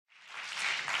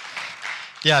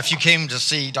Yeah, if you came to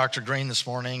see Dr. Green this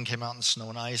morning, came out in the snow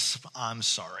and ice, I'm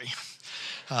sorry.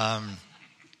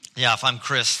 If I'm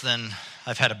Chris, then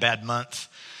I've had a bad month.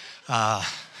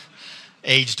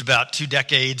 Aged about 2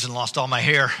 decades and lost all my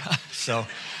hair.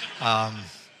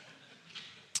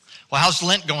 How's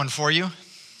Lent going for you?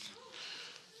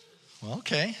 Well,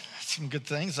 okay, some good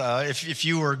things. If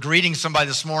you were greeting somebody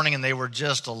this morning and they were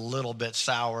just a little bit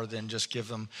sour, then just give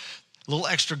them a little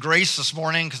extra grace this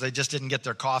morning because they just didn't get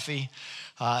their coffee.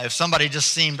 If somebody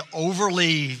just seemed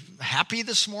overly happy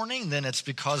this morning, then it's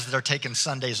because they're taking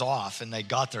Sundays off and they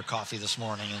got their coffee this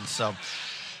morning. And so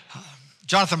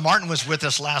Jonathan Martin was with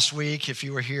us last week. If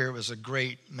you were here, it was a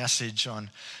great message on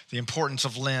the importance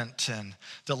of Lent and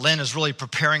that Lent is really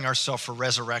preparing ourselves for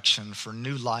resurrection, for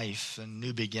new life and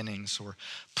new beginnings. So we're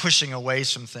pushing away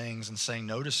some things and saying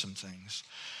no to some things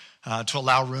to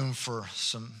allow room for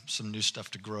some new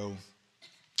stuff to grow.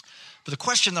 But the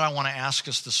question that I want to ask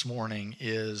us this morning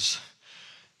is,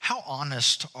 how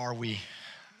honest are we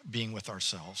being with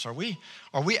ourselves? Are we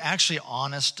actually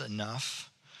honest enough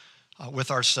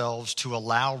with ourselves to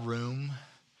allow room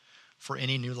for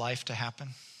any new life to happen?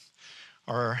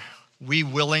 Are we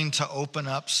willing to open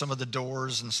up some of the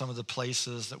doors and some of the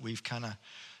places that we've kind of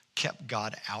kept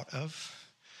God out of?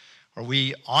 Are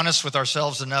we honest with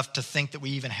ourselves enough to think that we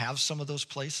even have some of those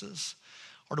places?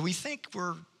 Or do we think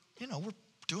we're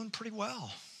doing pretty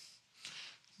well?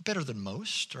 Better than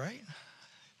most, right?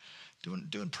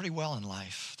 Doing pretty well in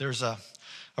life. There's a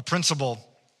principle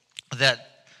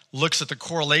that looks at the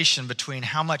correlation between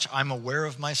how much I'm aware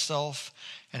of myself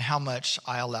and how much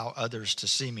I allow others to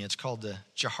see me. It's called the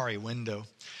Johari window.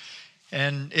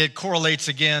 And it correlates,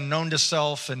 again, known to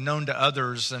self and known to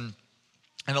others. And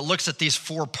it looks at these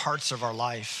 4 parts of our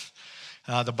life.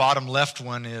 The bottom left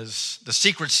one is the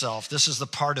secret self. This is the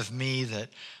part of me that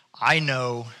I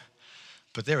know,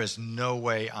 but there is no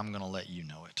way I'm going to let you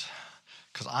know it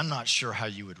because I'm not sure how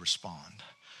you would respond.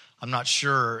 I'm not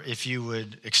sure if you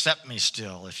would accept me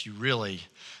still, if you really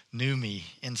knew me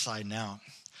inside and out.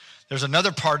 There's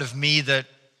another part of me that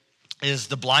is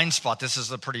the blind spot. This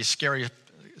is a pretty scary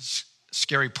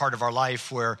part of our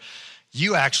life where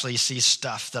you actually see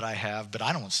stuff that I have, but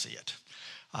I don't see it.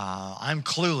 I'm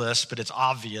clueless, but it's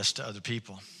obvious to other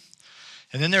people.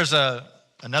 And then there's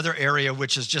another area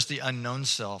which is just the unknown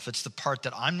self. It's the part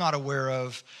that I'm not aware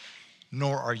of,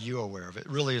 nor are you aware of. It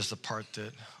really is the part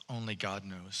that only God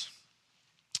knows.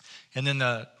 And then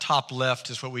the top left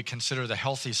is what we consider the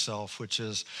healthy self, which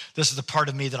is, this is the part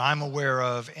of me that I'm aware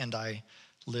of and I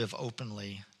live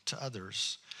openly to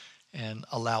others and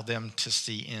allow them to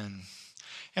see in.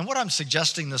 And what I'm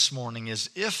suggesting this morning is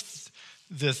if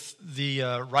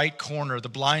the right corner, the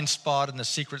blind spot and the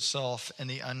secret self and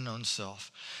the unknown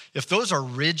self, if those are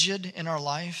rigid in our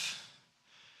life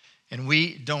and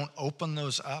we don't open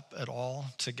those up at all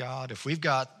to God, if we've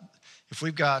got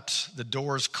the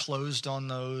doors closed on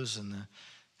those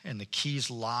and the keys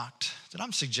locked, then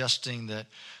I'm suggesting that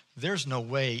there's no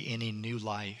way any new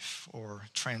life or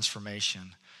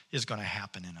transformation is going to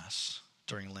happen in us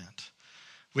during Lent.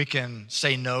 We can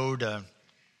say no to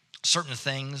certain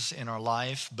things in our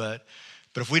life, but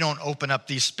if we don't open up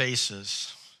these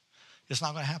spaces, it's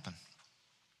not going to happen.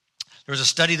 There was a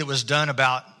study that was done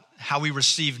about how we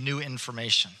receive new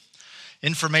information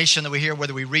that we hear,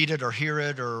 whether we read it or hear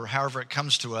it or however it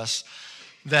comes to us,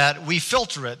 that we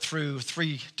filter it through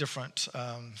 3 different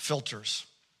filters.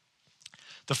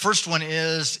 The first one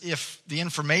is if the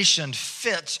information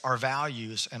fits our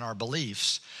values and our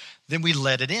beliefs, then we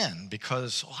let it in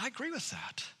because, I agree with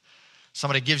that.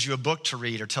 Somebody gives you a book to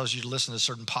read or tells you to listen to a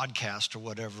certain podcast or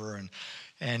whatever,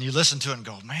 and you listen to it and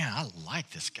go, man, I like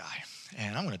this guy.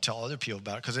 And I'm going to tell other people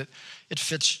about it because it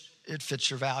fits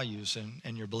your values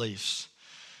and your beliefs.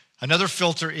 Another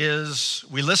filter is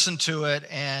we listen to it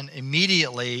and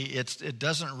immediately it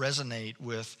doesn't resonate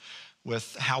with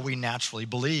how we naturally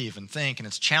believe and think, and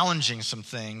it's challenging some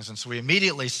things. And so we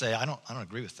immediately say, I don't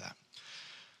agree with that.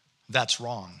 That's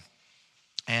wrong.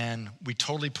 And we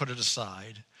totally put it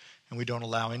aside. And we don't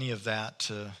allow any of that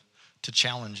to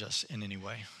challenge us in any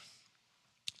way.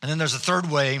 And then there's a third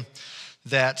way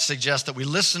that suggests that we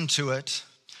listen to it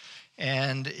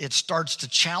and it starts to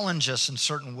challenge us in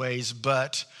certain ways,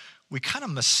 but we kind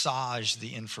of massage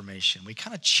the information. We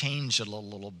kind of change it a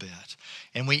little bit.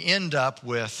 And we end up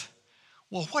with,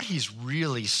 what he's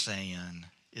really saying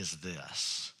is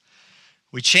this.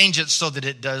 We change it so that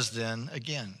it does then,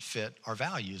 again, fit our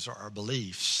values or our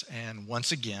beliefs. And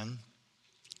once again,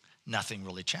 nothing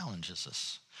really challenges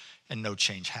us and no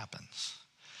change happens.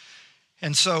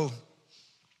 And so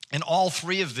in all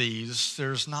 3 of these,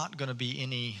 there's not going to be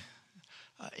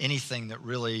anything that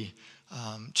really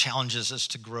challenges us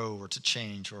to grow or to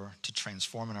change or to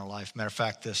transform in our life. Matter of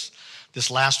fact,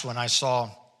 this last one I saw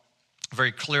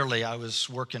very clearly. I was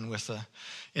working with an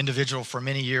individual for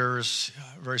many years,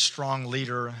 a very strong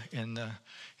leader in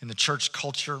the church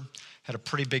culture, had a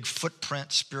pretty big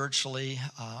footprint spiritually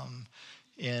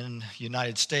in the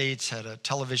United States, had a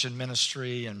television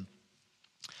ministry, and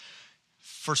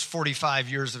first 45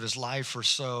 years of his life or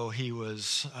so, he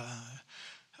was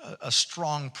a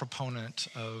strong proponent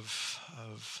of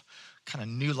kind of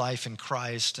new life in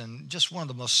Christ, and just one of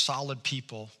the most solid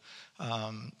people,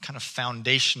 kind of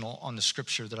foundational on the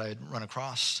scripture that I had run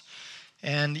across.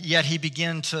 And yet he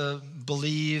began to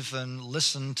believe and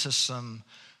listen to some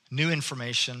new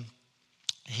information.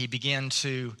 He began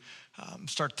to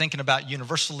start thinking about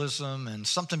universalism, and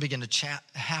something began to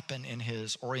happen in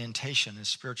his orientation, his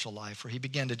spiritual life, where he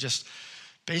began to just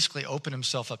basically open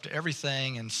himself up to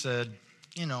everything and said,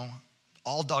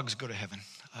 all dogs go to heaven.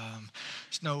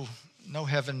 There's no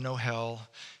heaven, no hell.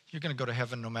 You're going to go to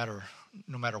heaven no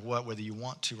matter what, whether you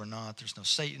want to or not. There's no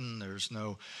Satan. There's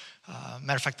no...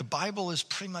 matter of fact, the Bible is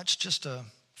pretty much just a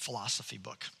philosophy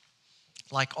book,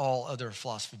 like all other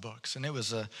philosophy books. And it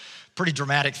was a pretty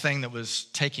dramatic thing that was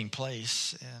taking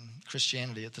place in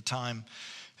Christianity at the time,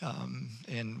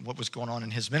 in what was going on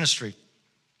in his ministry.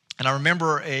 And I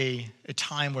remember a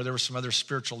time where there were some other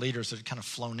spiritual leaders that had kind of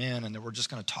flown in, and they were just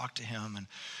going to talk to him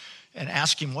and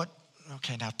ask him,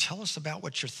 okay, now tell us about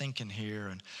what you're thinking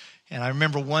here. And I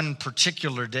remember one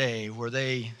particular day where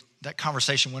that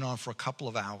conversation went on for a couple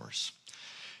of hours.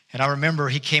 And I remember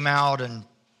he came out and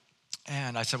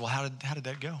I said, well, how did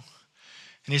that go?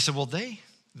 And he said, well, they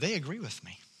agree with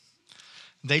me.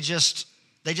 They just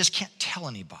can't tell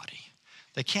anybody.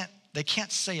 They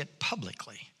can't say it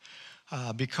publicly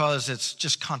because it's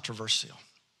just controversial.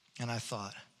 And I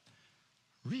thought,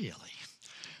 really?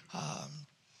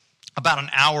 About an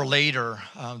hour later,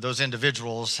 those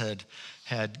individuals had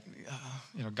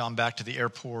gone back to the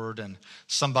airport, and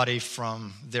somebody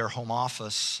from their home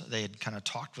office, they had kind of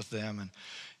talked with them and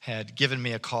had given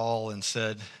me a call and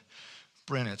said,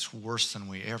 Brent, it's worse than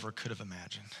we ever could have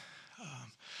imagined.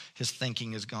 His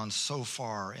thinking has gone so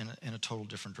far in a total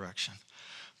different direction.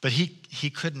 But he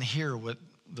couldn't hear what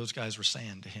those guys were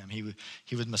saying to him.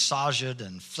 He would massage it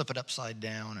and flip it upside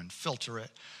down and filter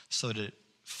it so that it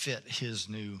fit his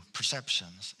new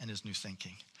perceptions and his new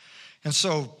thinking. And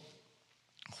so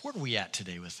where are we at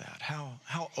today with that?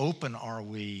 How open are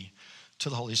we to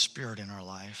the Holy Spirit in our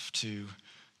life to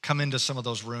come into some of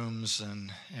those rooms,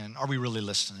 and are we really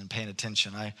listening and paying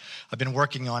attention? I've been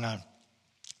working on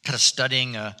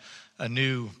studying a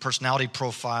new personality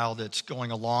profile that's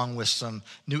going along with some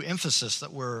new emphasis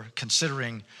that we're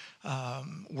considering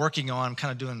working on,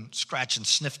 kind of doing scratch and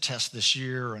sniff tests this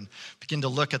year, and begin to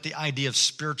look at the idea of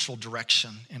spiritual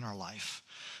direction in our life.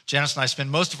 Janice and I spend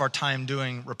most of our time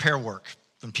doing repair work.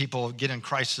 When people get in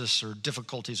crisis or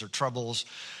difficulties or troubles,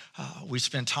 we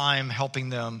spend time helping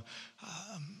them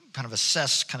kind of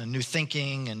assess kind of new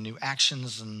thinking and new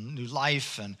actions and new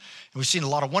life. And we've seen a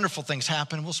lot of wonderful things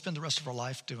happen. We'll spend the rest of our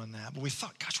life doing that. But we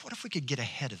thought, gosh, what if we could get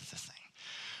ahead of the thing?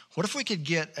 What if we could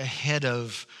get ahead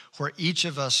of where each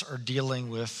of us are dealing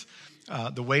with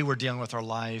the way we're dealing with our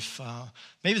life?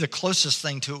 Maybe the closest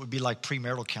thing to it would be like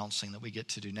premarital counseling that we get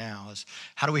to do now, is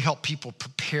how do we help people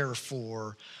prepare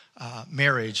for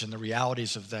marriage and the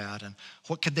realities of that, and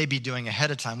what could they be doing ahead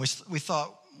of time? We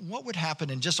thought, what would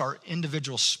happen in just our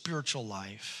individual spiritual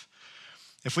life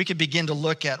if we could begin to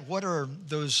look at what are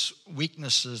those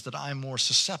weaknesses that I'm more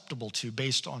susceptible to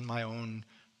based on my own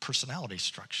personality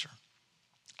structure,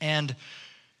 and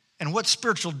what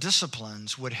spiritual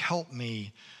disciplines would help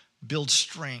me build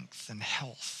strength and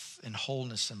health and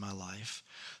wholeness in my life,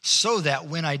 so that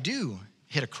when I do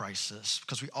hit a crisis,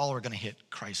 because we all are going to hit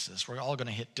crisis, we're all going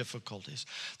to hit difficulties,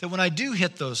 that when I do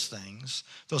hit those things,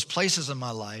 those places in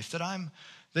my life, that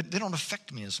they don't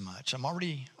affect me as much. I'm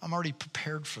already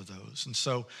prepared for those. And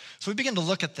so we begin to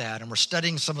look at that, and we're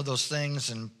studying some of those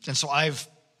things. And so I've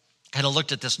kind of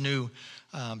looked at this new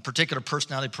particular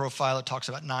personality profile. It talks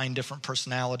about 9 different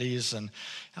personalities, and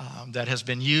that has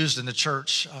been used in the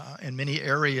church in many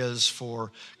areas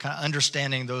for kind of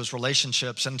understanding those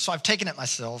relationships. And so I've taken it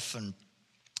myself,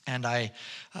 and I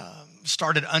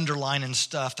started underlining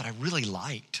stuff that I really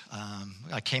liked.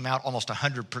 I came out almost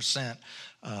 100%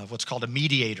 of what's called a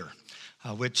mediator,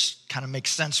 which kind of makes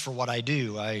sense for what I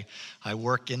do. I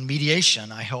work in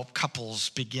mediation. I help couples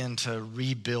begin to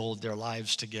rebuild their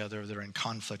lives together. They're in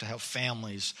conflict. I help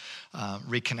families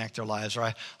reconnect their lives.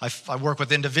 Or I work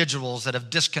with individuals that have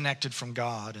disconnected from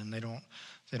God, and they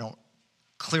don't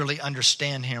clearly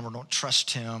understand Him or don't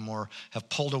trust Him or have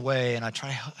pulled away, and I try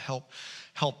to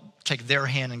help take their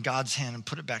hand and God's hand and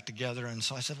put it back together. And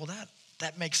so I said, well,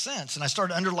 that makes sense. And I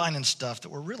started underlining stuff that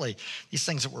were really, these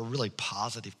things that were really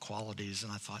positive qualities.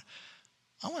 And I thought,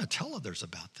 I want to tell others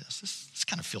about this. This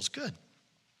kind of feels good.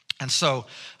 And so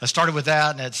I started with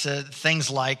that, and it said things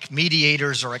like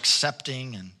mediators are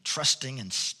accepting and trusting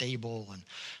and stable, and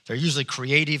they're usually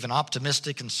creative and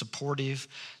optimistic and supportive.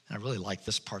 And I really like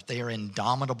this part. They are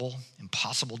indomitable,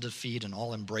 impossible to defeat, and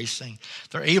all-embracing.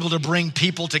 They're able to bring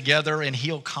people together and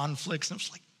heal conflicts. And it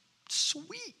was like,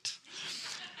 sweet.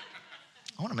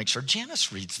 I want to make sure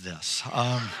Janice reads this.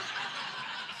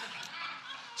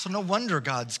 So no wonder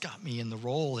God's got me in the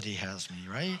role that he has me,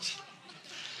 right?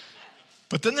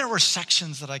 But then there were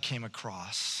sections that I came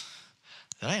across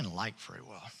that I didn't like very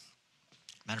well.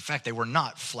 Matter of fact, they were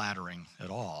not flattering at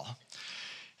all.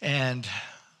 And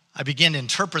I began to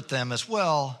interpret them as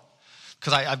well,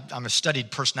 because I'm a studied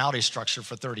personality structure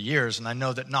for 30 years, and I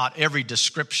know that not every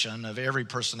description of every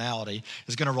personality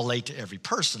is going to relate to every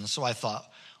person. So I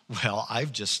thought, well,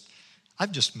 I've just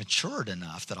matured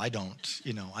enough that I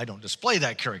don't display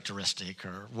that characteristic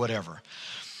or whatever.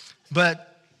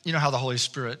 But you know how the Holy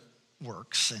Spirit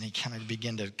works, and he kind of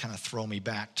began to kind of throw me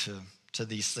back to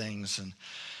these things.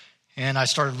 And I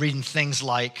started reading things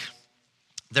like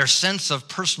their sense of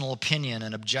personal opinion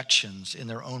and objections in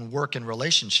their own work and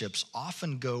relationships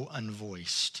often go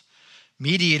unvoiced.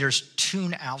 Mediators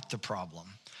tune out the problem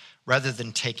rather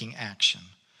than taking action,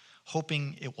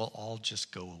 hoping it will all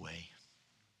just go away.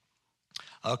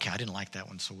 Okay, I didn't like that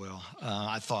one so well.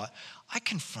 I thought, I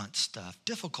confront stuff,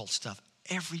 difficult stuff,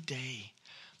 every day.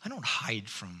 I don't hide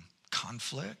from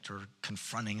conflict or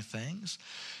confronting things.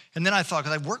 And then I thought,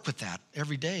 because I work with that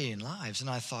every day in lives, and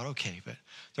I thought, okay, but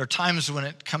there are times when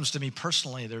it comes to me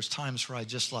personally, there's times where I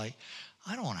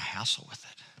don't want to hassle with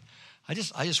it. I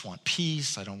just want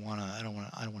peace. I don't want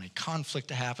any conflict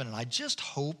to happen, and I just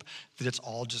hope that it's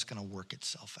all just going to work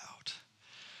itself out.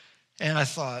 And I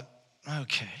thought,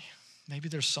 okay, maybe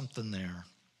there's something there.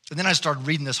 And then I started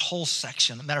reading this whole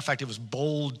section. As a matter of fact, it was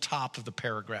bold top of the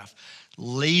paragraph.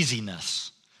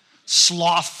 Laziness,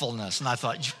 slothfulness. And I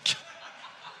thought,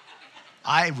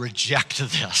 I reject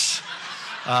this.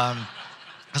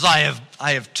 Because I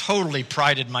have totally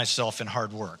prided myself in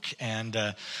hard work and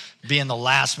being the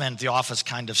last man at the office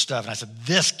kind of stuff. And I said,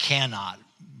 this cannot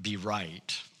be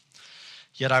right.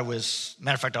 Yet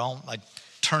matter of fact, I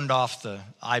turned off the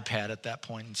iPad at that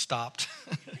point and stopped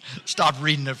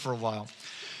reading it for a while.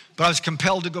 But I was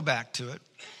compelled to go back to it.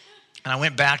 And I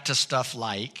went back to stuff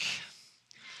like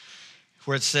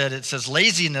where it says,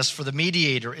 laziness for the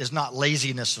mediator is not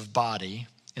laziness of body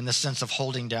in the sense of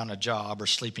holding down a job or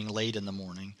sleeping late in the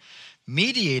morning.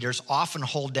 Mediators often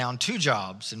hold down two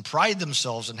jobs and pride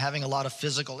themselves in having a lot of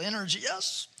physical energy.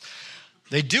 Yes,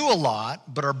 they do a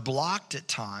lot, but are blocked at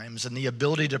times in the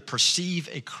ability to perceive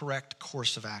a correct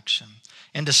course of action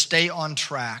and to stay on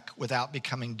track without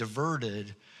becoming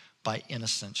diverted by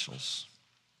inessentials.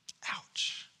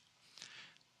 Ouch.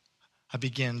 I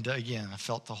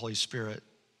felt the Holy Spirit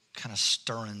kind of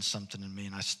stirring something in me.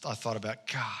 And I thought about,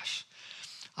 gosh,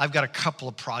 I've got a couple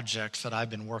of projects that I've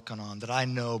been working on that I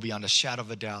know beyond a shadow of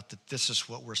a doubt that this is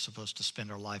what we're supposed to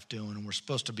spend our life doing. And we're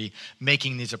supposed to be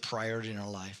making these a priority in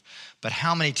our life. But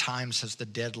how many times has the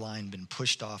deadline been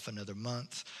pushed off another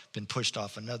month, been pushed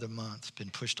off another month,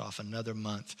 been pushed off another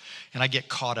month? And I get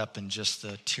caught up in just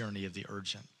the tyranny of the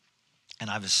urgent. And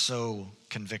I was so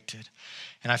convicted.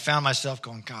 And I found myself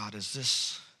going, God, is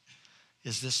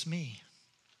this me?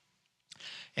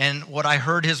 And what I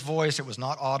heard his voice, it was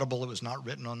not audible, it was not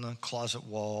written on the closet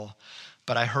wall,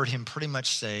 but I heard him pretty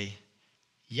much say,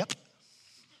 yep.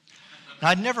 Now,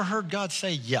 I'd never heard God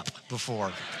say yep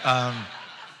before.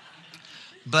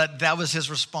 But that was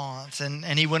his response.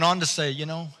 And he went on to say,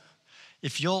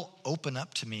 if you'll open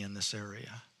up to me in this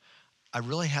area, I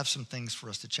really have some things for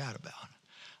us to chat about.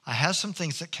 I have some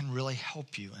things that can really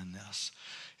help you in this.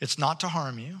 It's not to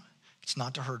harm you. It's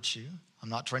not to hurt you. I'm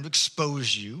not trying to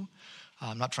expose you.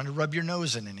 I'm not trying to rub your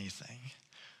nose in anything.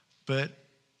 But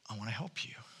I want to help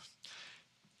you.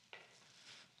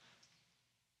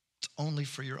 It's only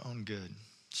for your own good.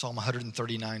 Psalm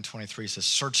 139:23 says,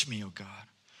 search me, O God,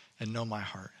 and know my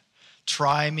heart.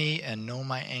 Try me and know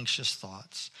my anxious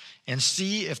thoughts. And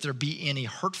see if there be any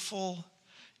hurtful,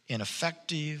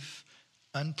 ineffective,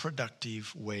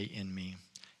 unproductive way in me,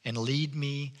 and lead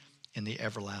me in the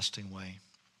everlasting way.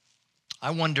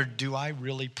 I wondered, do I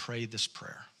really pray this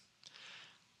prayer?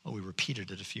 Well, we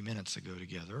repeated it a few minutes ago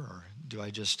together, or do I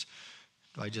just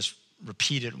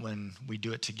repeat it when we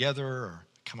do it together, or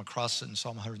come across it in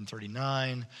Psalm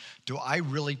 139? Do I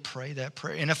really pray that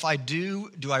prayer? And if I do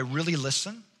I really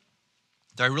listen?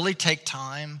 Do I really take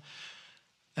time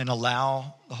and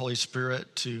allow the Holy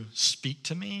Spirit to speak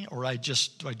to me, or do I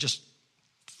just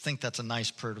think that's a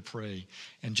nice prayer to pray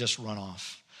and just run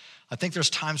off? I think there's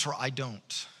times where I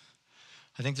don't.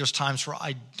 I think there's times where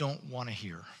I don't want to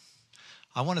hear.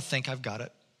 I want to think I've got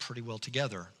it pretty well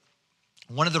together.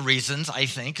 One of the reasons, I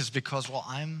think, is because, well,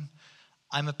 I'm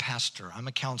a pastor. I'm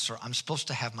a counselor. I'm supposed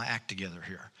to have my act together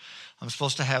here. I'm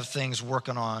supposed to have things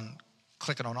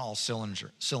clicking on all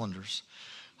cylinders.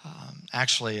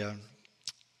 Actually,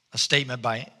 a statement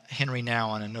by Henry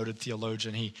Nouwen, a noted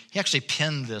theologian. He actually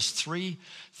penned this three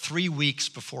weeks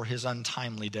before his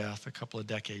untimely death a couple of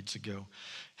decades ago.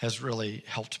 Has really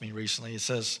helped me recently. It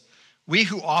says, "We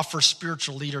who offer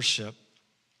spiritual leadership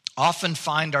often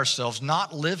find ourselves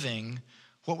not living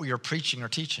what we are preaching or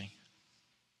teaching.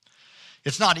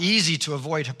 It's not easy to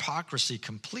avoid hypocrisy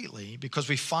completely because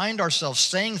we find ourselves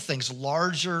saying things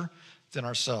larger than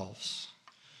ourselves.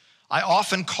 I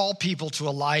often call people to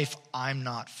a life I'm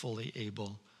not fully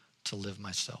able to live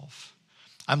myself.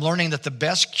 I'm learning that the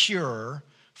best cure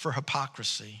for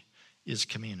hypocrisy is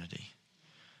community.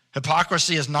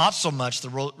 Hypocrisy is not so much the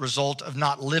result of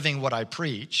not living what I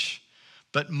preach,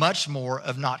 but much more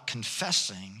of not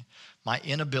confessing my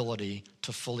inability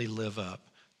to fully live up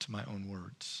to my own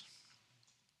words."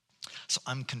 So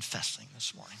I'm confessing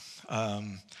this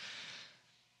morning.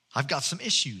 I've got some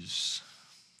issues.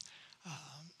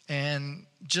 And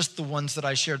just the ones that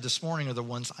I shared this morning are the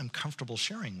ones I'm comfortable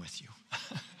sharing with you.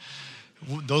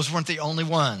 Those weren't the only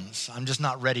ones. I'm just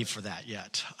not ready for that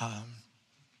yet.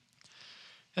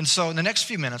 And so in the next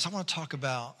few minutes, I want to talk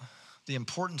about the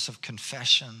importance of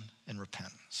confession and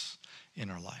repentance in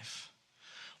our life.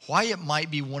 Why it might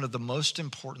be one of the most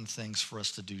important things for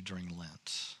us to do during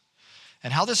Lent.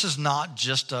 And how this is not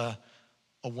just a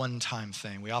one-time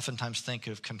thing. We oftentimes think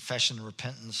of confession and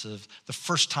repentance of the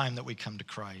first time that we come to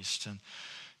Christ. And,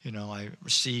 I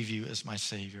receive you as my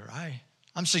Savior.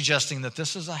 I'm suggesting that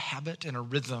this is a habit and a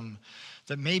rhythm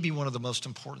that may be one of the most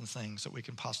important things that we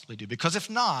can possibly do. Because if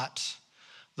not,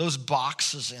 those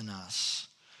boxes in us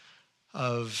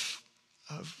of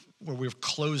where we've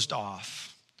closed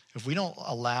off, if we don't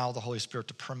allow the Holy Spirit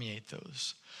to permeate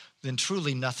those, then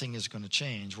truly nothing is going to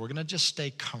change. We're going to just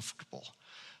stay comfortable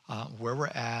where we're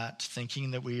at,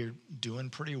 thinking that we're doing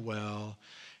pretty well,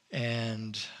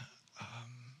 and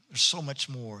there's so much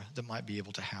more that might be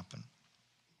able to happen.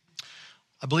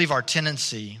 I believe our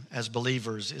tendency as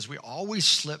believers is we always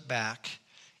slip back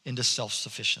into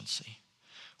self-sufficiency,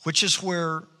 which is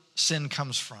where sin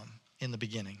comes from in the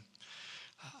beginning.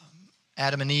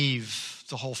 Adam and Eve,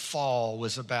 the whole fall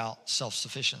was about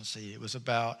self-sufficiency. It was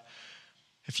about,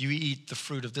 if you eat the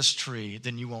fruit of this tree,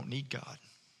 then you won't need God.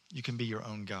 You can be your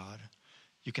own God.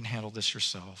 You can handle this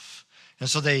yourself. And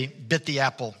so they bit the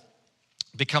apple,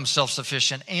 become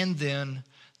self-sufficient, and then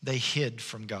they hid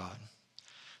from God.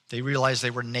 They realized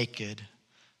they were naked,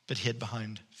 but hid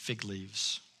behind fig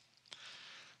leaves.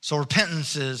 So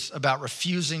repentance is about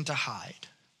refusing to hide.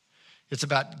 It's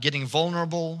about getting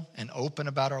vulnerable and open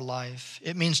about our life.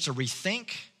 It means to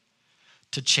rethink,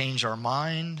 to change our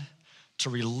mind, to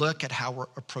relook at how we're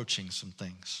approaching some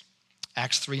things.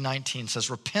 Acts 3:19 says,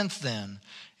 "Repent then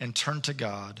and turn to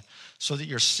God so that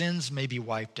your sins may be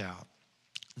wiped out,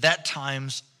 that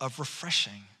times of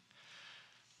refreshing,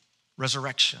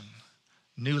 resurrection,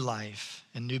 new life,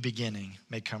 and new beginning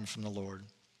may come from the Lord."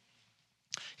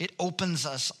 It opens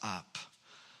us up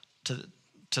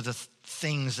to the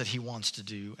things that he wants to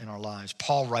do in our lives.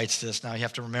 Paul writes this. Now you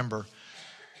have to remember,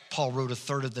 Paul wrote a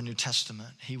third of the New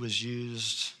Testament. He was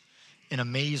used in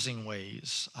amazing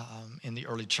ways in the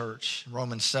early church.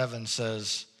 Romans 7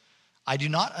 says, "I do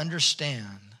not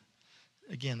understand."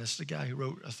 Again, this is the guy who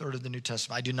wrote a third of the New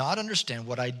Testament. "I do not understand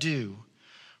what I do.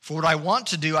 For what I want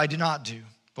to do, I do not do.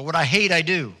 But what I hate, I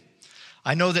do.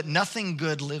 I know that nothing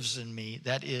good lives in me,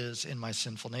 that is, in my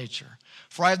sinful nature.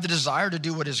 For I have the desire to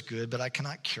do what is good, but I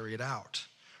cannot carry it out.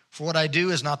 For what I do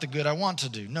is not the good I want to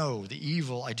do. No, the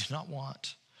evil I do not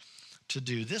want to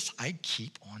do. This I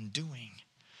keep on doing.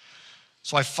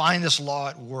 So I find this law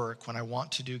at work when I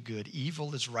want to do good.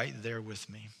 Evil is right there with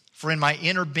me. For in my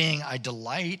inner being I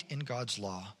delight in God's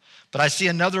law. But I see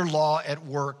another law at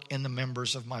work in the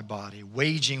members of my body,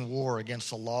 waging war against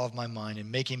the law of my mind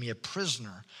and making me a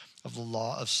prisoner of the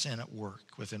law of sin at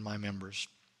work within my members.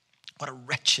 What a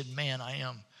wretched man I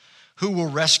am. Who will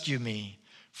rescue me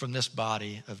from this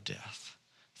body of death?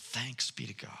 Thanks be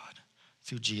to God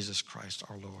through Jesus Christ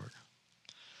our Lord."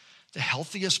 The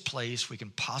healthiest place we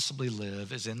can possibly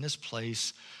live is in this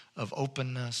place of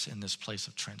openness, in this place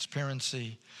of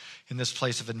transparency, in this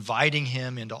place of inviting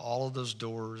him into all of those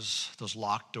doors, those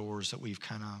locked doors that we've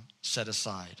kind of set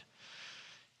aside.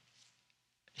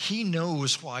 He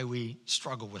knows why we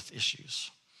struggle with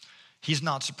issues. He's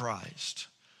not surprised.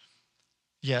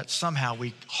 Yet somehow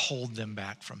we hold them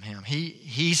back from him.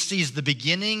 He sees the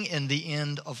beginning and the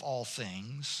end of all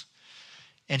things.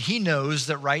 And he knows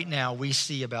that right now we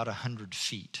see about 100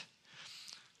 feet.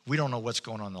 We don't know what's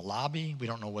going on in the lobby. We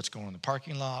don't know what's going on in the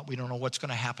parking lot. We don't know what's going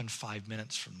to happen 5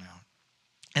 minutes from now.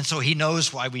 And so he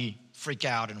knows why we freak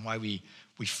out and why we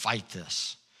fight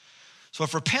this. So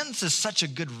if repentance is such a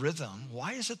good rhythm,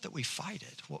 why is it that we fight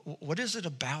it? What is it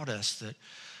about us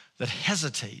that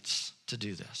hesitates to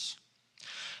do this?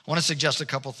 I want to suggest a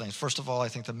couple things. First of all, I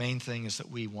think the main thing is that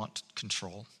we want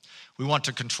control. We want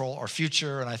to control our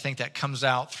future, and I think that comes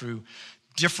out through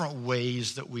different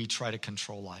ways that we try to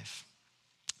control life.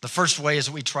 The first way is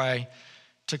that we try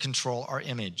to control our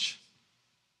image.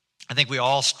 I think we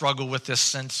all struggle with this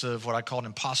sense of what I call an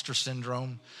imposter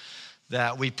syndrome,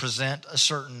 that we present a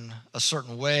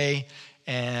certain way,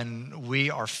 and we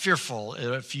are fearful.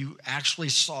 If you actually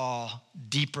saw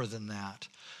deeper than that,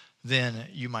 then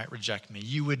you might reject me.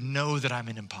 You would know that I'm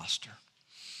an imposter.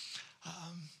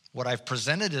 What I've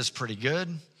presented is pretty good,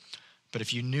 but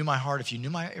if you knew my heart, if you knew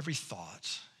my every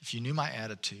thought, if you knew my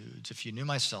attitudes, if you knew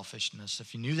my selfishness,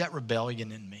 if you knew that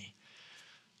rebellion in me,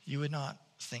 you would not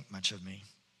think much of me.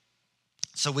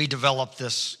 So we developed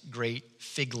this great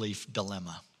fig leaf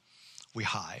dilemma. We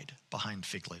hide behind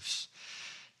fig leaves.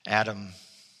 Adam,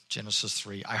 Genesis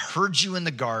 3, I heard you in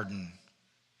the garden.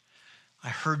 I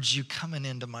heard you coming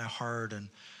into my heart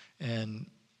and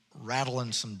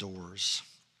rattling some doors.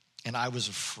 And I was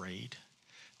afraid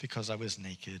because I was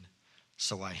naked,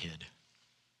 so I hid.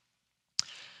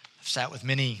 I've sat with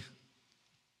many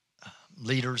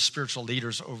leaders, spiritual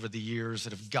leaders over the years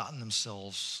that have gotten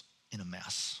themselves in a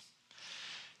mess.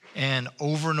 And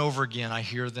over again, I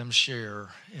hear them share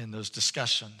in those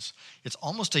discussions. It's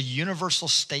almost a universal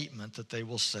statement that they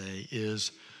will say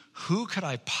is, who could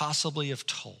I possibly have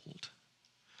told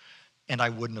and I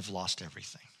wouldn't have lost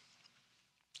everything?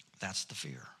 That's the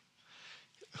fear.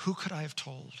 Who could I have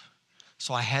told?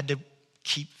 So I had to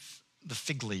keep the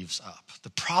fig leaves up. The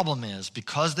problem is,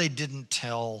 because they didn't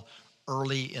tell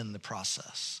early in the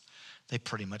process, they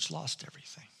pretty much lost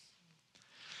everything.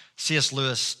 C.S.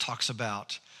 Lewis talks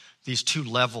about these two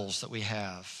levels that we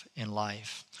have in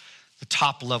life. The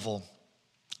top level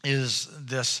is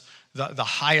this, the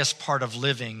highest part of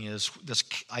living is this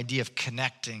idea of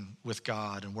connecting with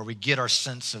God, and where we get our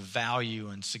sense of value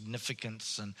and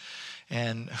significance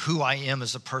and who I am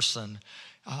as a person.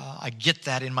 I get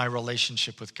that in my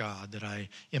relationship with God, that I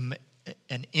am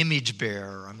an image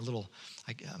bearer. I'm a little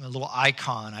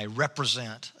icon. I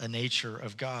represent a nature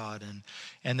of God,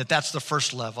 and that's the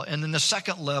first level. And then the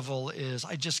second level is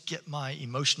I just get my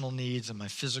emotional needs and my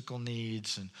physical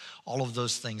needs and all of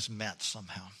those things met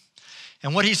somehow.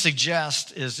 And what he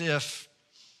suggests is if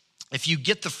you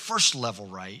get the first level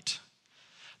right,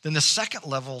 then the second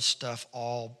level stuff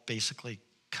all basically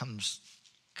comes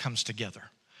together.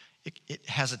 It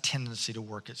has a tendency to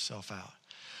work itself out.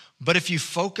 But if you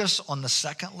focus on the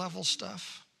second level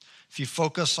stuff, if you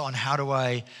focus on how do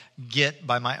I get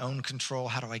by my own control,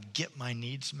 how do I get my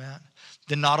needs met,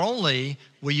 then not only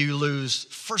will you lose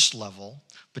first level,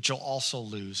 but you'll also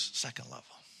lose second level.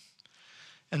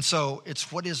 And so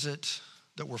it's what is it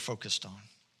that we're focused on?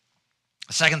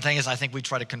 The second thing is I think we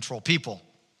try to control people.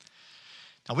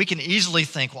 Now, we can easily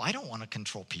think, well, I don't want to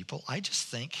control people. I just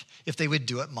think if they would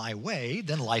do it my way,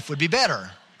 then life would be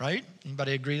better, right?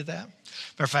 Anybody agree to that?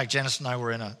 Matter of fact, Janice and I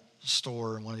were in a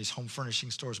store, in one of these home furnishing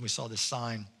stores, and we saw this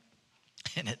sign,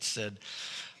 and it said,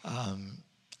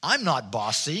 I'm not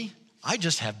bossy, I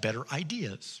just have better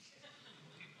ideas.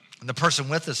 And the person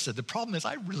with us said, the problem is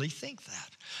I really think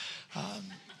that.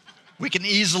 We can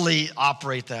easily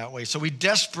operate that way. So we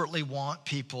desperately want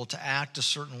people to act a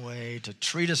certain way, to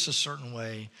treat us a certain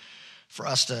way, for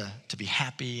us to be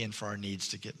happy and for our needs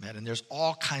to get met. And there's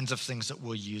all kinds of things that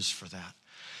we'll use for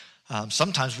that.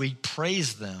 Sometimes we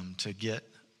praise them to get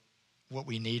what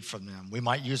we need from them. We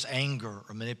might use anger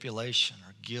or manipulation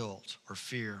or guilt or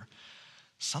fear.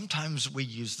 Sometimes we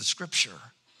use the scripture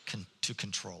to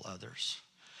control others.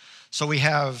 So we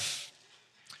have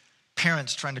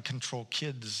parents trying to control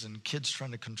kids, and kids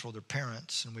trying to control their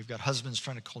parents, and we've got husbands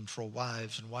trying to control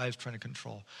wives, and wives trying to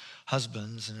control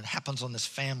husbands, and it happens on this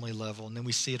family level, and then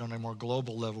we see it on a more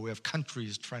global level. We have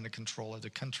countries trying to control other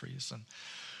countries, and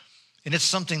it's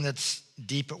something that's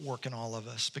deep at work in all of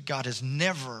us, but God has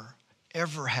never,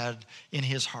 ever had in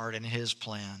his heart and his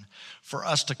plan for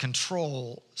us to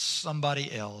control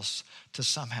somebody else to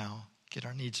somehow get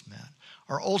our needs met.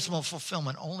 Our ultimate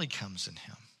fulfillment only comes in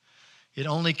him. It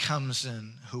only comes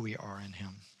in who we are in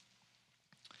him.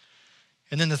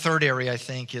 And then the third area, I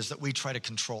think, is that we try to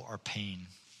control our pain.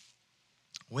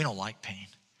 We don't like pain.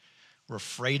 We're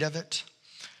afraid of it.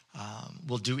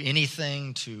 We'll do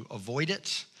anything to avoid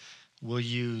it. We'll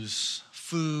use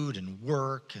food and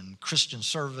work and Christian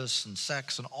service and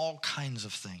sex and all kinds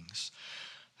of things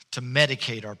to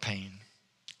medicate our pain.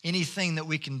 Anything that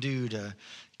we can do to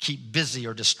keep busy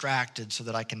or distracted so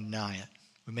that I can deny it.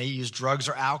 We may use drugs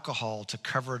or alcohol to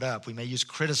cover it up. We may use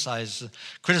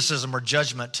criticism or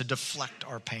judgment to deflect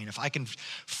our pain. If I can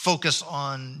focus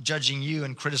on judging you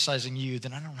and criticizing you,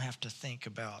 then I don't have to think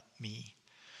about me.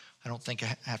 I don't think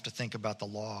I have to think about the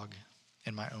log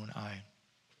in my own eye.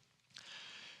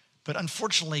 But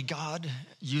unfortunately, God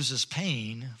uses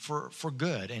pain for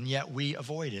good, and yet we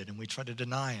avoid it and we try to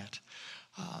deny it.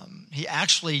 He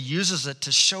actually uses it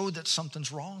to show that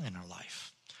something's wrong in our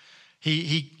life.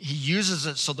 He uses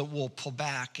it so that we'll pull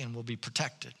back and we'll be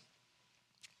protected.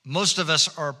 Most of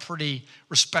us are pretty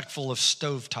respectful of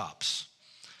stovetops,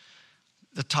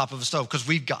 the top of a stove, because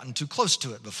we've gotten too close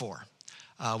to it before.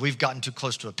 We've gotten too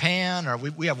close to a pan, or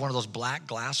we have one of those black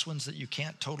glass ones that you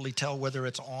can't totally tell whether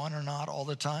it's on or not all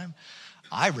the time.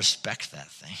 I respect that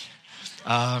thing.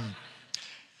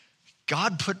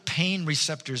 God put pain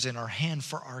receptors in our hand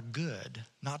for our good,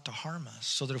 not to harm us,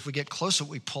 so that if we get closer,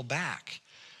 we pull back.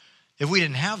 If we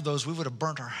didn't have those, we would have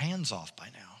burnt our hands off by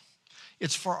now.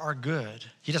 It's for our good.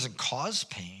 He doesn't cause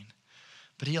pain,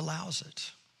 but he allows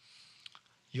it.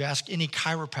 You ask any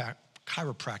chiropractor,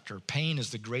 pain is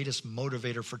the greatest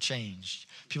motivator for change.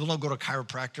 People don't go to a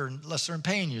chiropractor unless they're in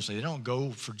pain usually. They don't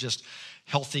go for just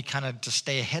healthy kind of to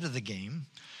stay ahead of the game.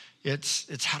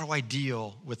 It's how do I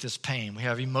deal with this pain? We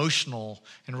have emotional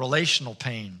and relational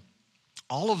pain.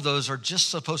 All of those are just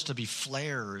supposed to be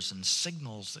flares and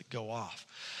signals that go off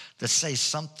that say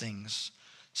something's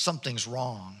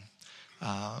wrong.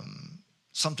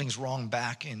 Something's wrong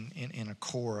back in a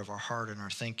core of our heart and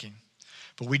our thinking.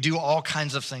 But we do all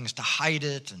kinds of things to hide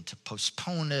it and to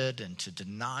postpone it and to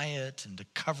deny it and to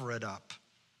cover it up.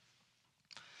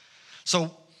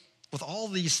 So with all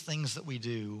these things that we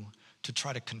do to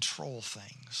try to control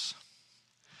things,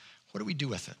 what do we do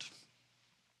with it?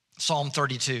 Psalm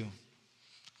 32,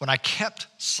 when I kept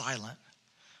silent,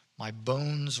 my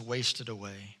bones wasted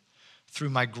away through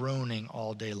my groaning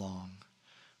all day long.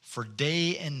 For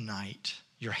day and night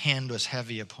your hand was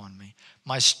heavy upon me.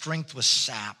 My strength was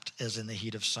sapped as in the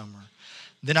heat of summer.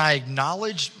 Then I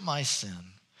acknowledged my sin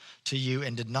to you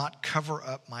and did not cover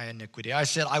up my iniquity. I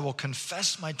said, I will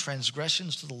confess my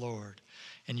transgressions to the Lord,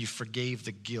 and you forgave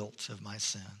the guilt of my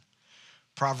sin.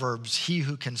 Proverbs, he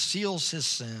who conceals his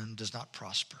sin does not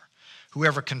prosper.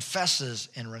 Whoever confesses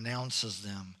and renounces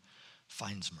them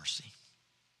finds mercy.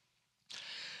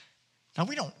 Now,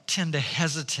 we don't tend to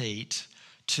hesitate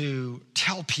to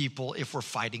tell people if we're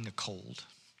fighting a cold.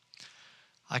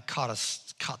 I caught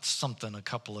something a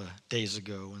couple of days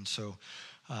ago, and so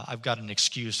I've got an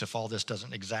excuse if all this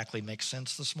doesn't exactly make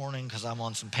sense this morning because I'm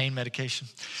on some pain medication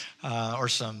or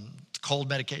some cold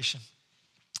medication.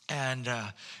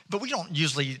 But we don't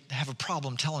usually have a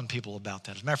problem telling people about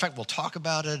that. As a matter of fact, we'll talk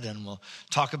about it, and we'll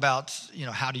talk about,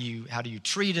 how do you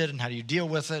treat it and how do you deal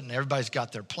with it, and everybody's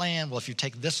got their plan. Well, if you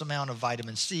take this amount of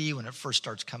vitamin C when it first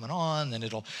starts coming on, then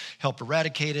it'll help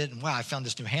eradicate it. And wow, I found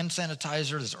this new hand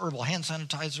sanitizer, this herbal hand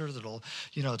sanitizer that'll,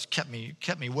 it's kept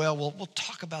me well. We'll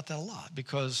talk about that a lot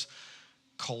because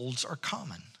colds are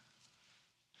common.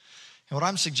 And what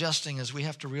I'm suggesting is we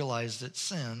have to realize that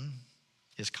sin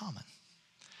is common.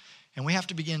 And we have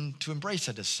to begin to embrace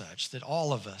it as such, that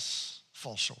all of us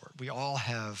fall short. We all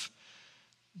have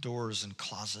doors and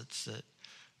closets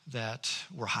that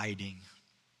we're hiding.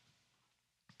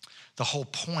 The whole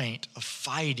point of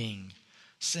fighting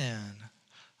sin,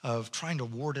 of trying to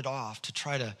ward it off, to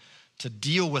try to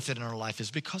deal with it in our life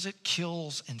is because it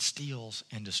kills and steals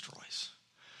and destroys.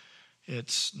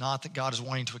 It's not that God is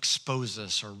wanting to expose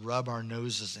us or rub our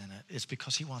noses in it. It's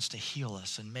because he wants to heal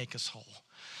us and make us whole.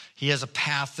 He has a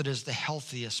path that is the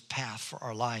healthiest path for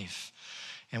our life.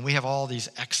 And we have all these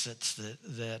exits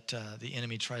that the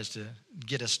enemy tries to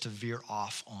get us to veer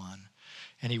off on.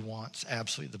 And he wants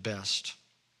absolutely the best.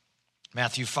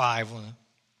 Matthew 5, one of the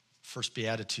first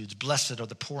Beatitudes, blessed are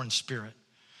the poor in spirit,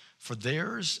 for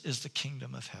theirs is the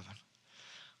kingdom of heaven.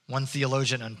 One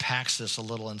theologian unpacks this a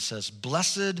little and says,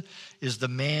 blessed is the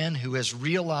man who has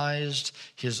realized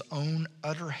his own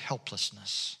utter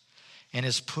helplessness and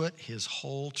has put his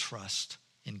whole trust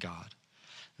in God.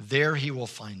 There he will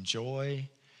find joy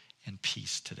and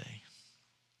peace today.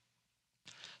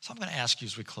 So I'm going to ask you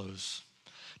as we close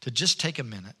to just take a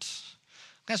minute.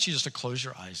 I'm going to ask you just to close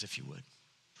your eyes if you would.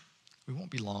 We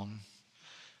won't be long.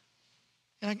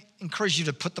 And I encourage you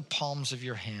to put the palms of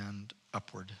your hand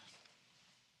upward.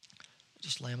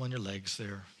 Just lay them on your legs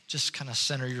there. Just kind of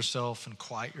center yourself and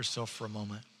quiet yourself for a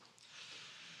moment.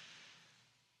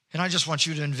 And I just want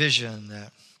you to envision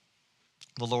that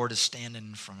the Lord is standing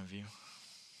in front of you.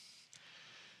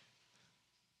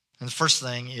 And the first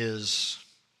thing is,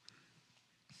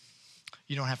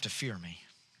 you don't have to fear me.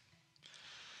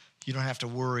 You don't have to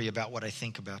worry about what I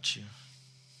think about you.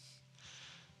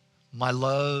 My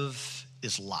love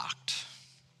is locked.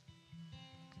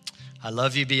 I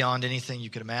love you beyond anything you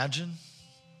could imagine.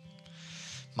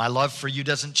 My love for you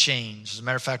doesn't change. As a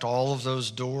matter of fact, all of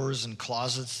those doors and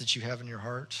closets that you have in your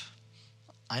heart,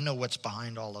 I know what's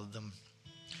behind all of them.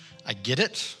 I get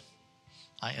it.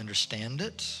 I understand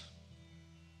it.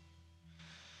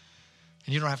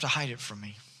 And you don't have to hide it from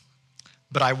me.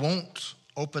 But I won't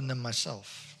open them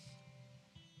myself.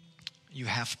 You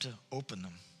have to open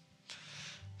them.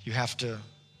 You have to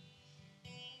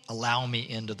allow me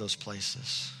into those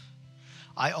places.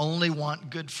 I only want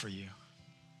good for you.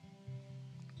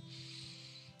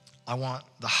 I want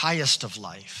the highest of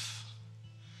life,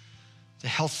 the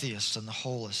healthiest and the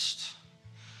wholest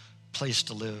place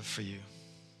to live for you.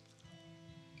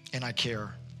 And I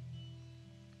care.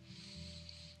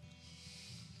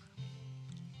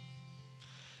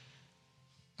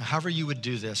 Now, however you would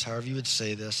do this, however you would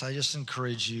say this, I just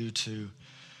encourage you to,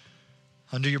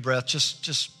 under your breath,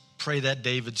 just pray that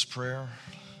David's prayer.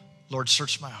 Lord,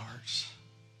 search my heart.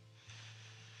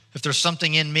 If there's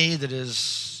something in me that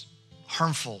is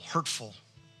harmful, hurtful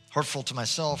to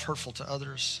myself, hurtful to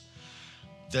others,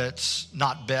 that's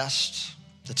not best,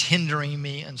 that's hindering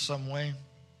me in some way,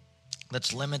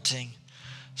 that's limiting,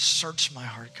 search my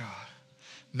heart, God.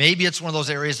 Maybe it's one of those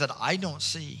areas that I don't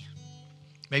see.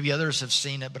 Maybe others have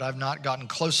seen it, but I've not gotten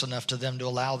close enough to them to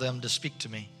allow them to speak to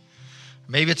me.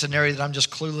 Maybe it's an area that I'm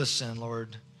just clueless in,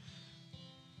 Lord.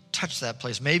 Touch that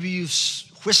place. Maybe you've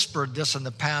whispered this in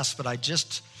the past, but I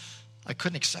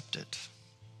couldn't accept it.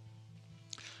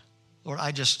 Lord,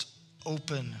 I just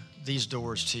open these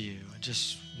doors to you.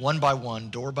 Just one by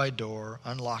one, door by door,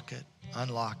 unlock it,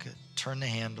 turn the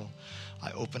handle.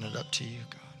 I open it up to you,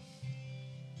 God.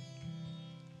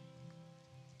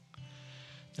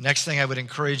 The next thing I would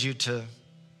encourage you to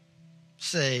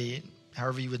say,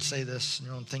 however you would say this in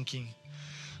your own thinking,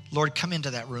 Lord, come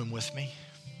into that room with me.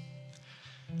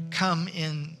 Come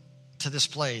into this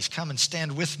place. Come and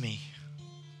stand with me.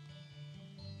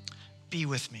 Be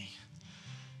with me.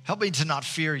 Help me to not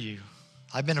fear you.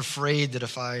 I've been afraid that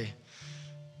if I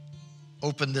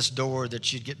opened this door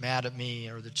that you'd get mad at me,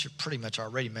 or that you're pretty much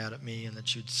already mad at me, and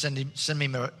that you'd send me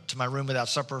to my room without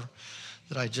supper,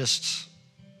 that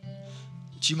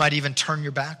you might even turn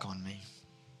your back on me.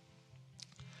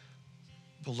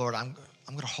 But Lord, I'm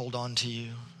going to hold on to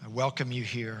you. I welcome you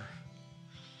here.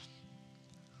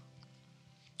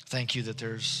 Thank you that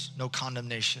there's no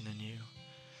condemnation in you.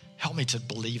 Help me to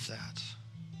believe that.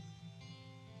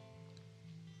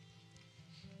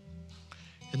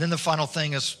 And then the final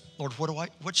thing is, Lord,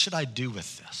 what should I do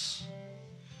with this?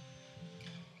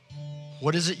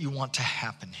 What is it you want to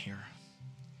happen here?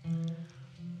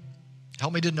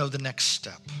 Help me to know the next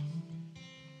step.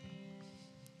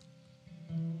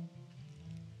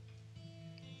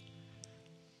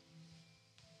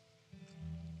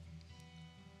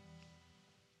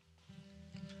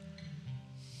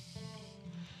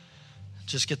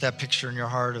 Just get that picture in your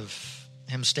heart of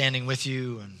him standing with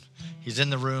you, and he's in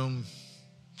the room.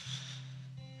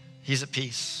 He's at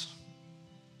peace.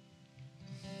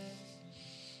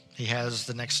 He has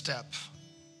the next step.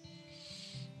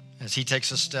 As he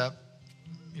takes a step,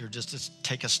 you're just to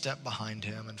take a step behind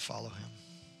him and follow him.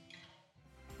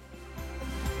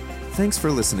 Thanks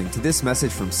for listening to this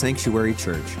message from Sanctuary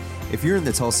Church. If you're in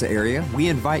the Tulsa area, we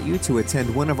invite you to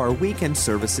attend one of our weekend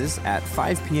services at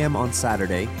 5 p.m. on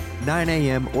Saturday, 9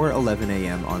 a.m. or 11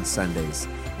 a.m. on Sundays.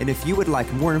 And if you would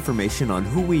like more information on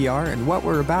who we are and what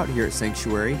we're about here at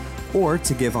Sanctuary, or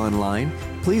to give online,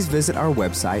 please visit our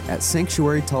website at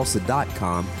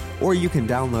sanctuarytulsa.com, or you can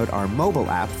download our mobile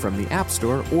app from the App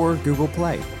Store or Google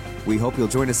Play. We hope you'll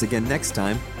join us again next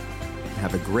time, and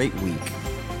have a great week.